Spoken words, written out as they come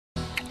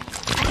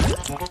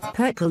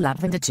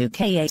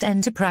PurpleLavender2K8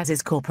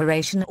 Enterprises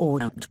Corporation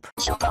Ordnung.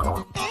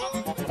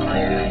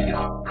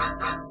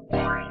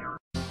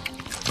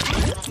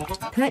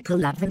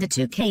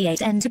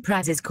 PurpleLavender2K8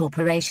 Enterprises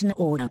Corporation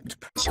Ordnung.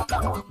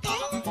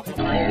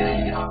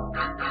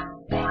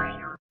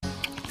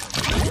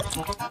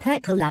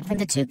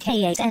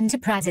 PurpleLavender2K8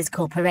 Enterprises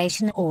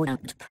Corporation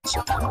Ordnung.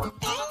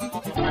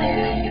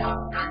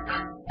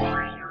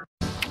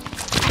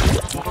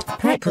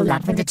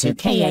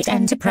 PurpleLavender2K8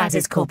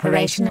 Enterprises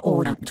Corporation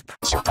Ordnung.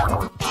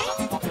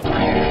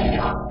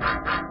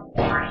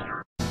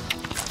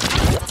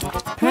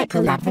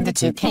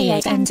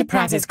 PurpleLavender2K8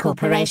 Enterprises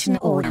Corporation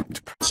Ordnung.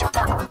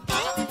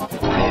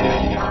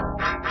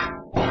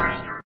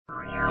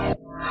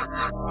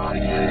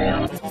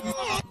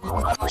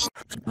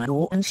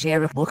 Een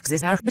sheriff box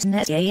is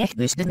arbeidsnet echt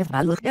wisten de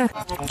vallige.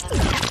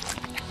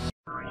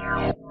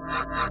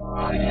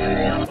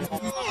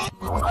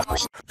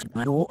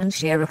 Een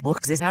sheriff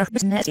box is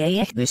arbeidsnet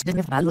echt wisten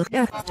de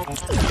vallige.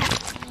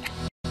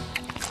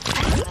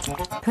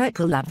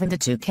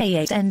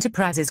 PurpleLavender2K8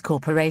 Enterprises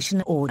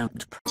Corporation Ordnung.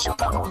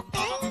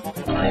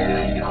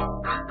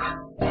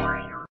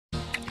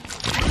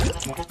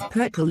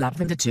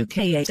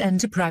 PurpleLavender2K8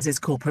 Enterprises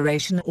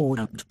Corporation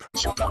Ordnung.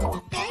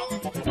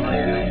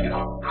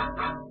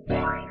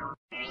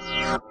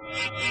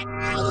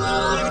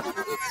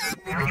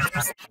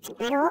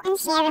 Een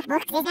sheriff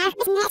box is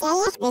arbeidsnet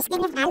echt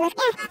wisten de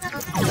vallige.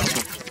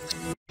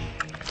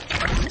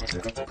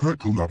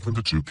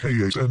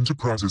 PurpleLavender2K8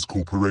 Enterprises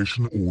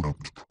Corporation Ordnung.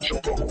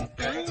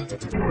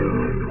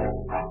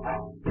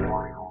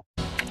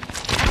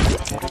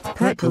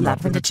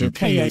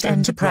 PurpleLavender2K8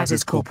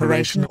 Enterprises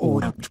Corporation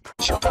Ordnung.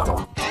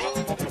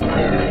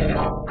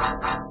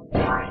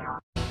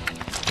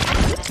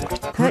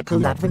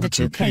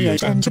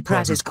 PurpleLavender2K8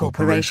 Enterprises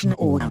Corporation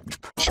Ordnung.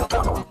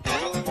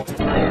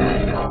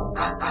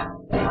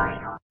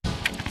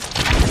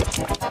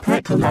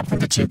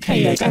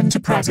 PurpleLavender2K8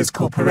 Enterprises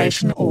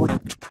Corporation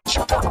Ordnung.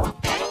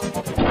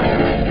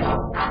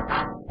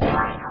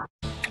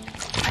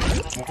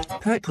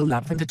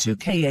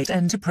 PurpleLavender2K8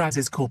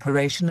 Enterprises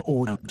Corporation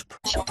Ordnung.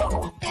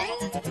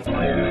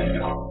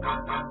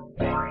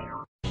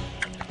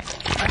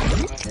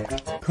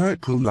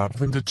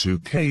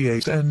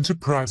 PurpleLavender2K8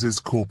 Enterprises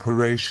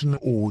Corporation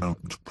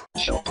Ordnung.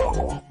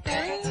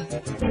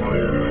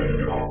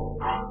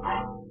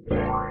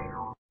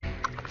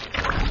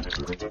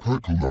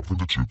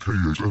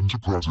 PurpleLavender2K8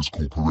 Enterprises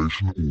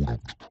Corporation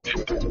Ordnung.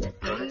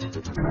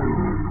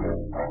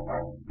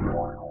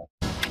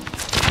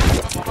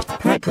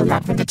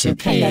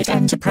 PurpleLavender2K8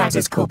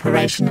 Enterprises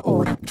Corporation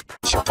Ordnung.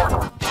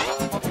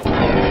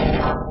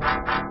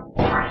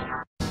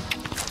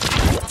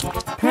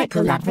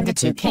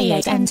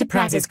 PurpleLavender2K8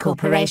 Enterprises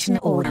Corporation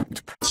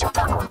Ordnung.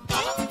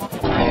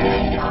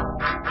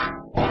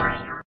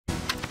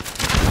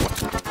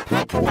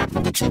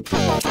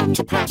 PurpleLavender2K8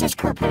 Enterprises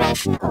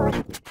Corporation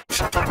Ordnung.